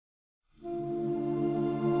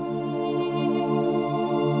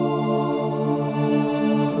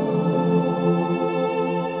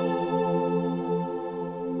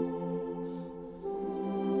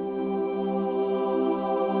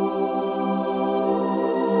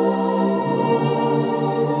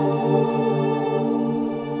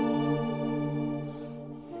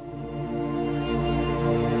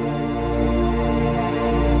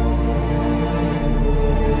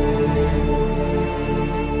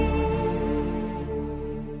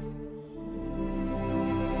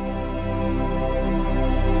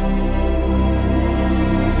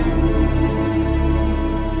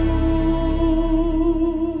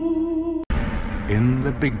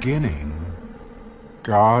beginning,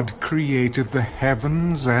 God created the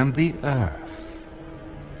heavens and the earth.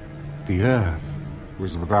 The earth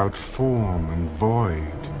was without form and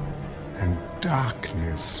void, and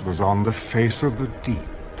darkness was on the face of the deep.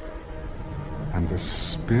 And the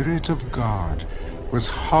Spirit of God was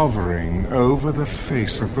hovering over the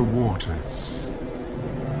face of the waters.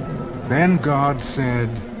 Then God said,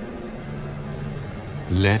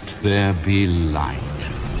 "Let there be light."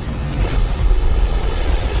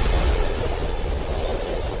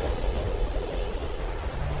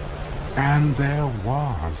 And there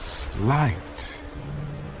was light.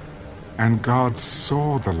 And God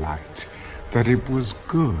saw the light, that it was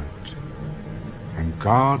good. And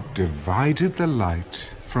God divided the light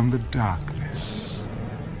from the darkness.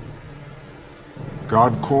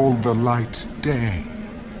 God called the light day,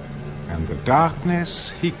 and the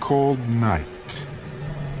darkness he called night.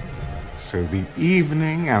 So the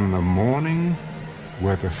evening and the morning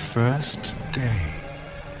were the first day.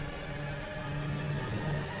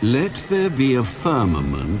 Let there be a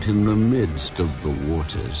firmament in the midst of the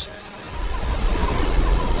waters,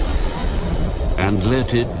 and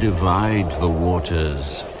let it divide the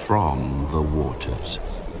waters from the waters.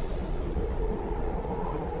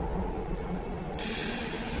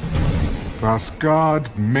 Thus God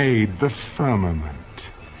made the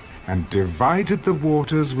firmament, and divided the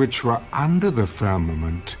waters which were under the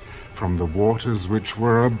firmament from the waters which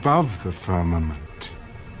were above the firmament.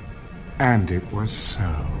 And it was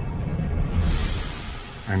so.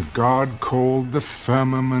 And God called the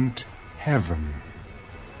firmament heaven.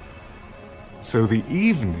 So the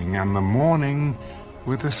evening and the morning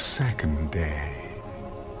were the second day.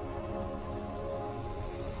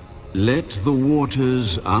 Let the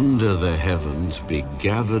waters under the heavens be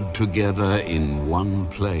gathered together in one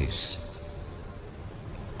place,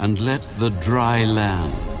 and let the dry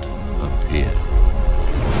land appear.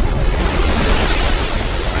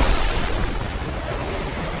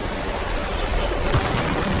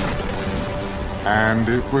 And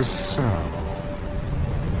it was so.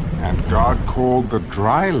 And God called the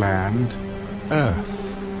dry land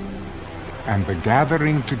earth, and the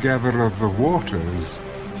gathering together of the waters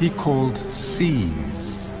he called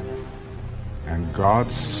seas. And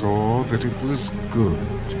God saw that it was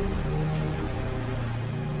good.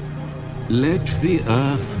 Let the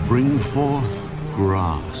earth bring forth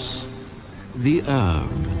grass, the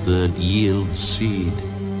herb that yields seed,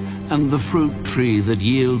 and the fruit tree that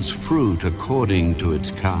yields fruit according to its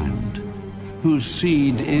kind, whose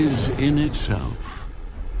seed is in itself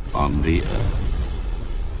on the earth.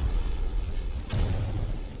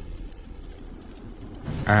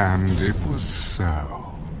 And it was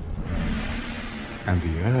so. And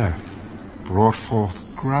the earth brought forth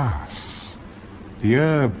grass, the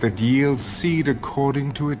herb that yields seed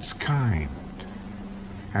according to its kind,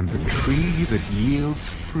 and the tree that yields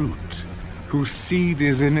fruit, whose seed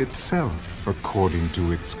is in itself according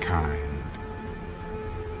to its kind.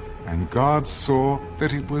 And God saw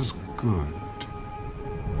that it was good.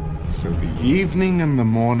 So the evening and the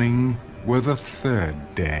morning were the third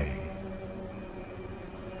day.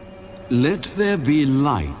 Let there be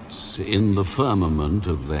lights in the firmament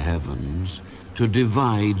of the heavens to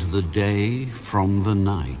divide the day from the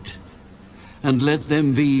night, and let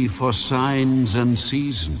them be for signs and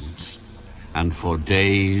seasons, and for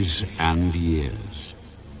days and years.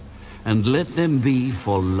 And let them be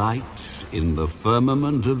for lights in the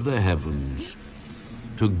firmament of the heavens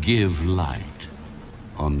to give light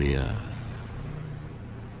on the earth.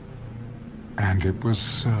 And it was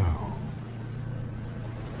so.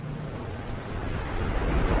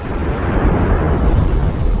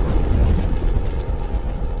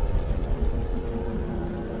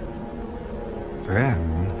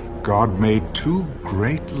 Then God made two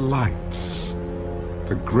great lights,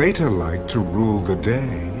 the greater light to rule the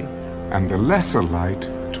day, and the lesser light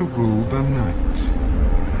to rule the night.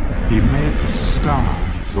 He made the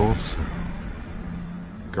stars also.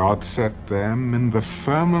 God set them in the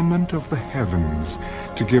firmament of the heavens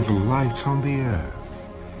to give light on the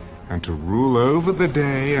earth, and to rule over the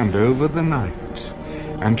day and over the night,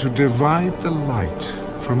 and to divide the light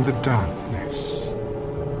from the darkness.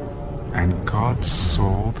 And God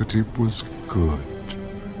saw that it was good.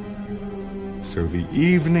 So the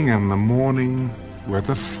evening and the morning were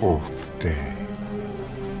the fourth day.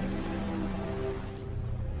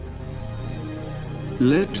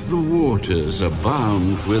 Let the waters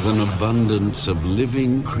abound with an abundance of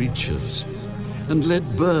living creatures, and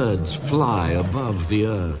let birds fly above the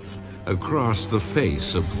earth across the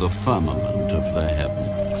face of the firmament of the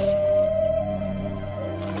heavens.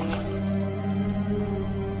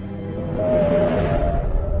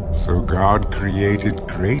 So God created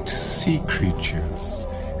great sea creatures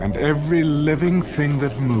and every living thing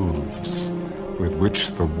that moves, with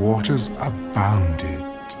which the waters abounded,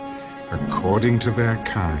 according to their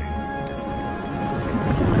kind,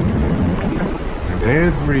 and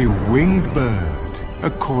every winged bird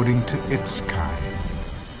according to its kind.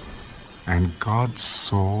 And God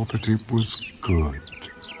saw that it was good,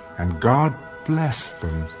 and God blessed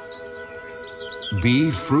them.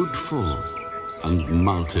 Be fruitful and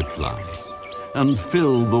multiply, and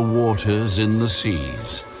fill the waters in the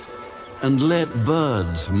seas, and let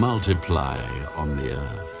birds multiply on the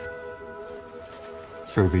earth.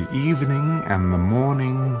 So the evening and the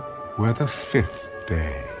morning were the 5th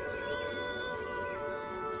day.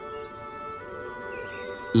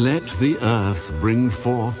 Let the earth bring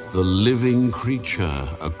forth the living creature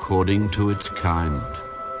according to its kind,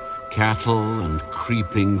 cattle and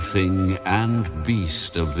creeping thing and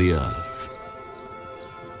beast of the earth,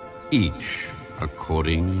 each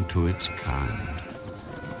according to its kind.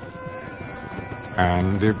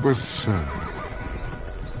 And it was so.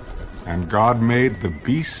 And God made the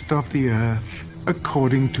beast of the earth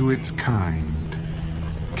according to its kind,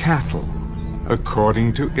 cattle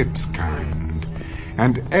according to its kind,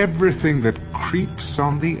 and everything that creeps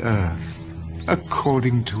on the earth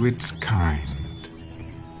according to its kind.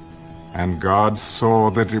 And God saw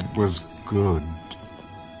that it was good.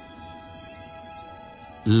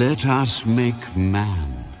 Let us make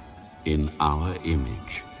man in our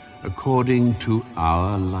image, according to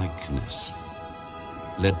our likeness.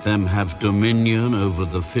 Let them have dominion over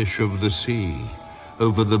the fish of the sea,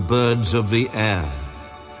 over the birds of the air,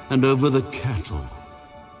 and over the cattle,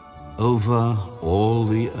 over all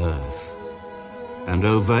the earth, and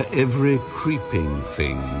over every creeping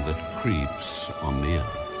thing that creeps on the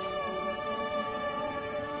earth.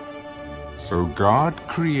 So God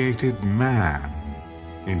created man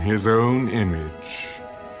in his own image.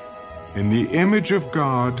 In the image of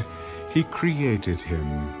God he created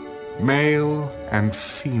him. Male and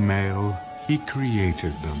female he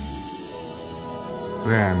created them.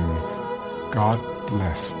 Then God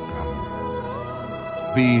blessed them.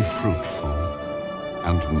 Be fruitful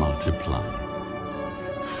and multiply.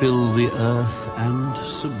 Fill the earth and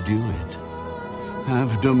subdue it.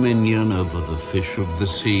 Have dominion over the fish of the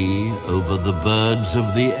sea, over the birds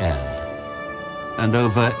of the air, and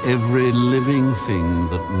over every living thing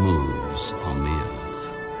that moves on the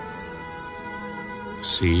earth.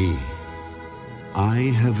 See,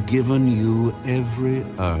 I have given you every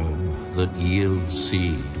herb that yields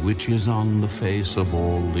seed, which is on the face of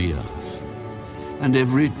all the earth, and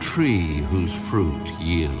every tree whose fruit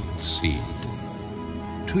yields seed.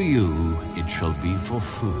 To you it shall be for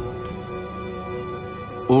food.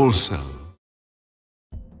 Also,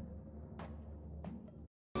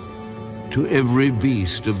 to every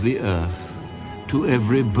beast of the earth, to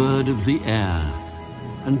every bird of the air,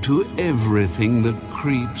 and to everything that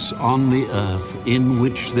creeps on the earth in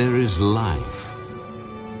which there is life,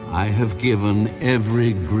 I have given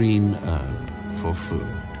every green herb for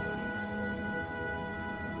food.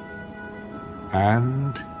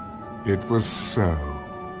 And it was so.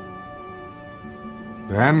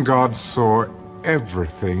 Then God saw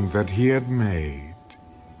everything that he had made,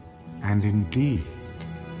 and indeed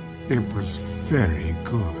it was very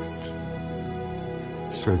good.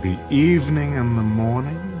 So the evening and the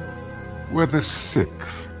morning were the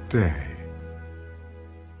 6th day.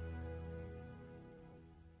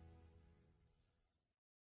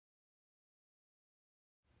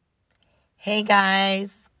 Hey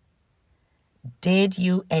guys, did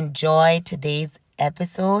you enjoy today's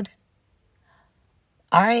episode?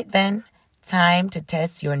 All right then, time to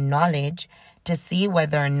test your knowledge to see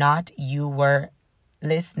whether or not you were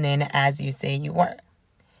listening as you say you were.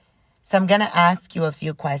 So I'm going to ask you a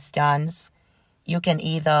few questions. You can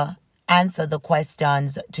either answer the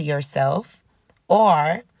questions to yourself,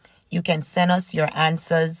 or you can send us your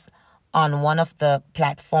answers on one of the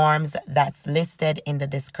platforms that's listed in the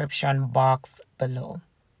description box below.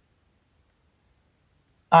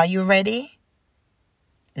 Are you ready?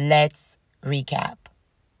 Let's recap.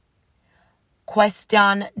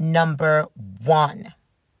 Question number 1.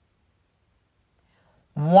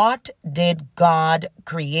 What did God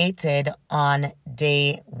created on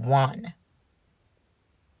day 1?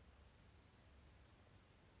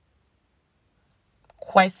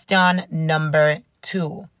 Question number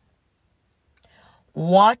 2.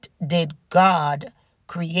 What did God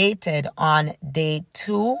created on day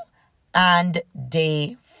 2 and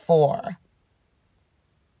day 4?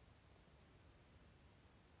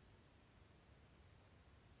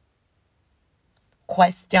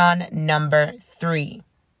 Question number 3.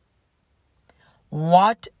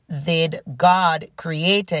 What did God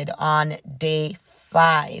created on day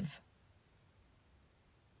 5?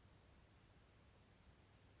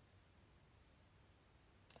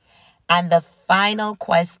 And the final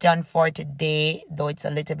question for today, though it's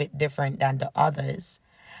a little bit different than the others,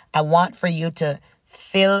 I want for you to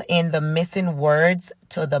fill in the missing words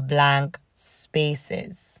to the blank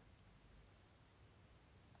spaces.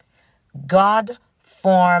 God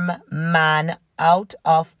formed man out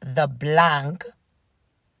of the blank.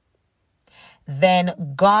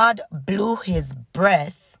 Then God blew his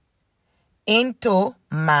breath into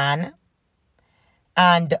man,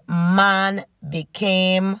 and man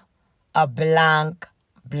became a blank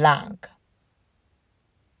blank.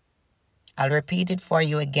 I'll repeat it for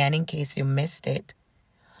you again in case you missed it.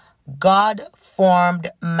 God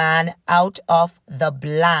formed man out of the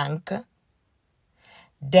blank.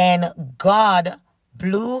 Then God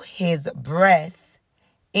blew his breath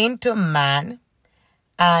into man,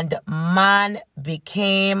 and man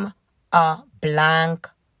became a blank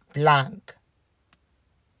blank.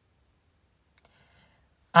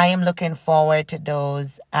 I am looking forward to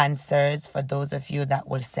those answers for those of you that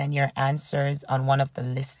will send your answers on one of the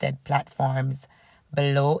listed platforms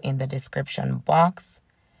below in the description box.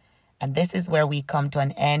 And this is where we come to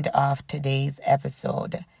an end of today's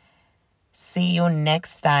episode. See you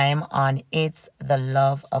next time on It's the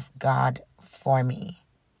Love of God for Me.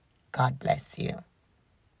 God bless you.